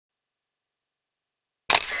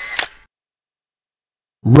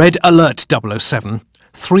Red alert, 007.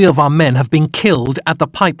 3 of our men have been killed at the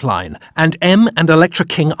pipeline, and M and Electra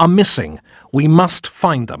King are missing. We must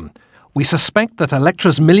find them. We suspect that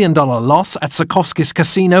Electra's $1 million loss at Zukovsky's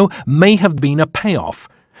casino may have been a payoff.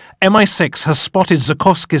 MI6 has spotted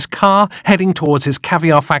Zukovsky's car heading towards his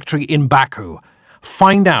caviar factory in Baku.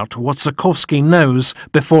 Find out what Zukovsky knows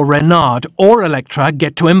before Renard or Electra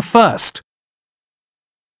get to him first.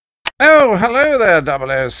 Oh, hello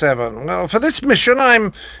there, 007. Well, for this mission,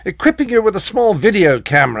 I'm equipping you with a small video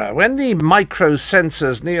camera. When the micro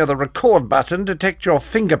sensors near the record button detect your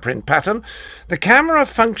fingerprint pattern, the camera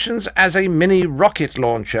functions as a mini rocket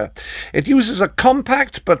launcher. It uses a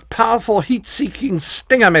compact but powerful heat-seeking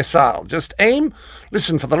Stinger missile. Just aim,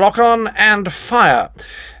 listen for the lock-on, and fire.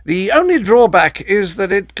 The only drawback is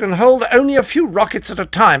that it can hold only a few rockets at a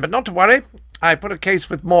time, but not to worry. I put a case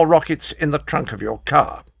with more rockets in the trunk of your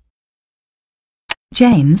car.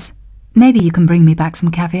 James, maybe you can bring me back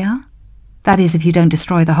some caviar? That is, if you don't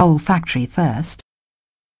destroy the whole factory first.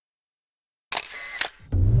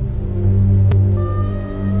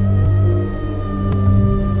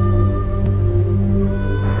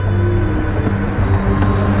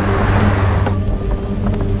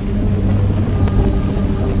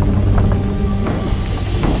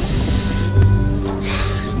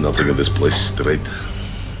 There's nothing in this place straight.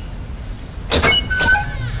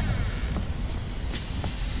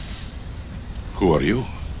 Who are you?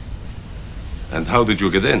 And how did you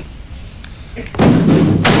get in?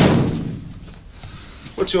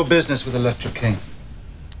 What's your business with Electra King?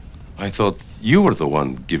 I thought you were the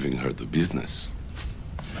one giving her the business.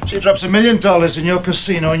 She drops $1 million in your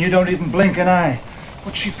casino and you don't even blink an eye.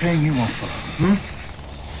 What's she paying you off for,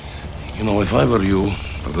 You know, if I were you,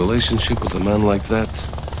 a relationship with a man like that,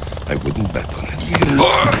 I wouldn't bet on it.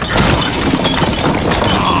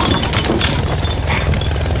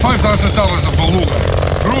 $5,000 a beluga.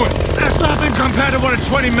 Ruin. That's nothing compared to what a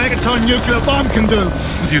 20-megaton nuclear bomb can do.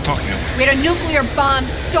 What are you talking about? We had a nuclear bomb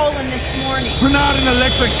stolen this morning. Renard and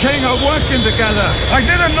Electra King are working together. I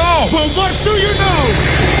didn't know. Well, what do you know?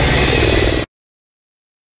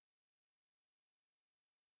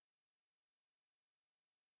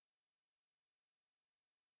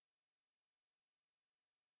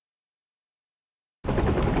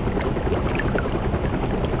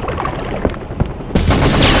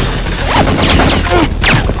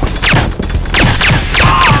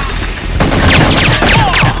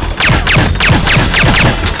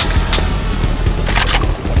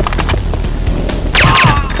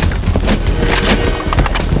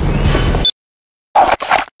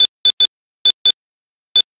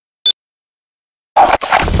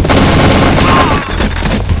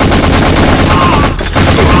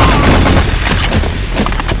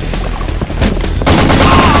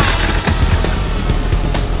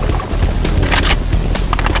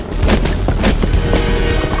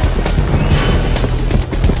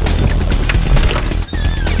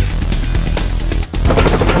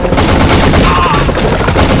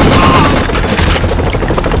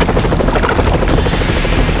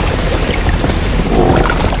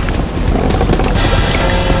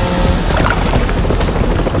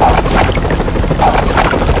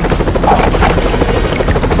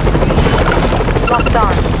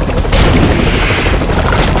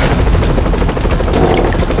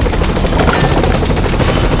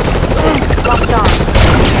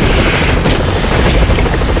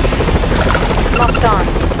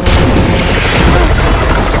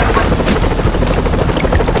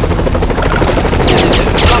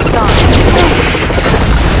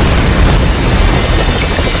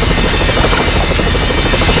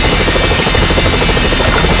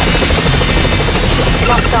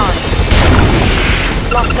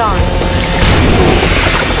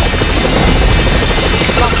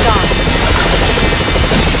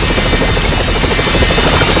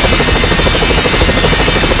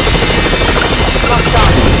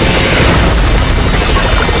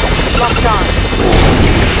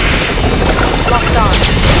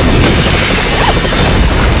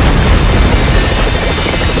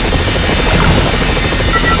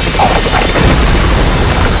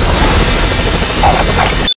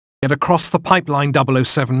 Get across the pipeline,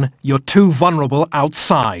 007. You're too vulnerable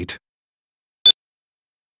outside.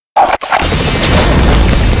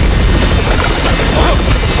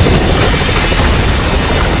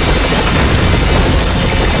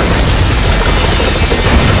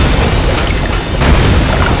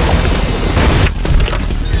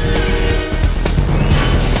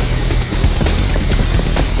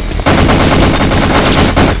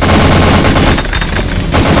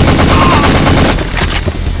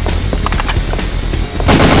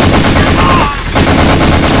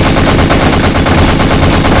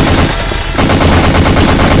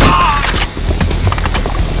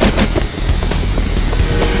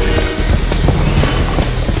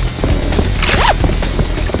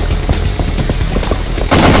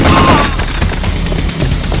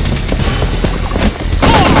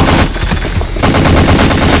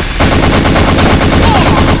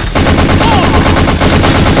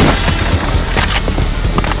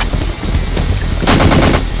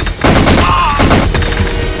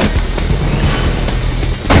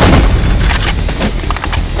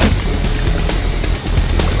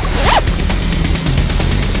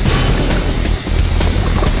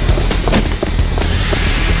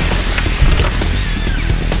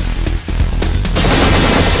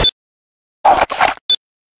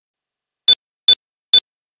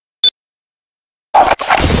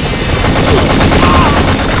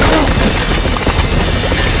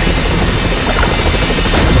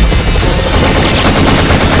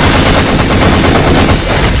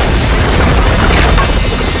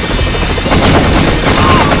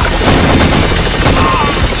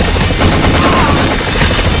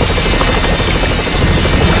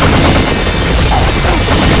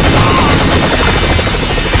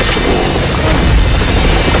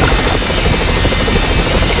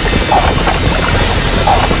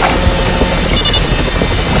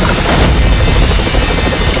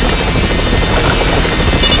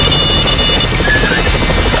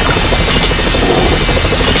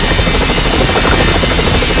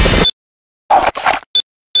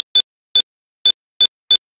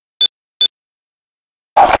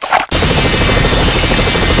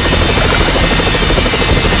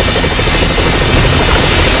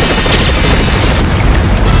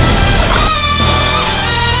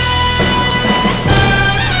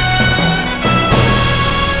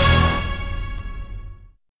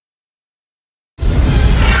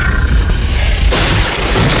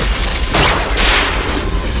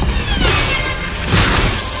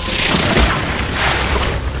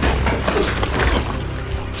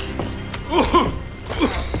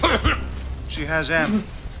 Kazam.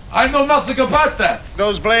 I know nothing about that.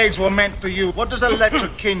 Those blades were meant for you. What does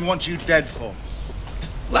Electric King want you dead for?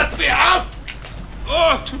 Let me out!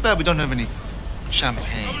 Oh. Too bad we don't have any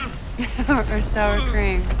champagne. Or sour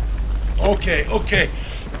cream. Okay.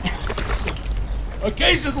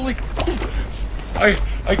 Occasionally,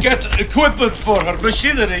 I get equipment for her,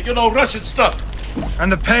 machinery, you know, Russian stuff.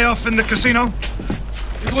 And the payoff in the casino?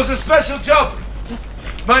 It was a special job.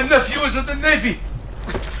 My nephew is in the Navy.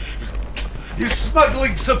 He's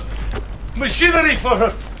smuggling some machinery for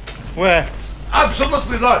her. Where?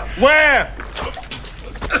 Absolutely not. Where?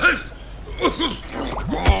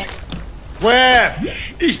 Where?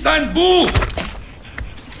 Istanbul.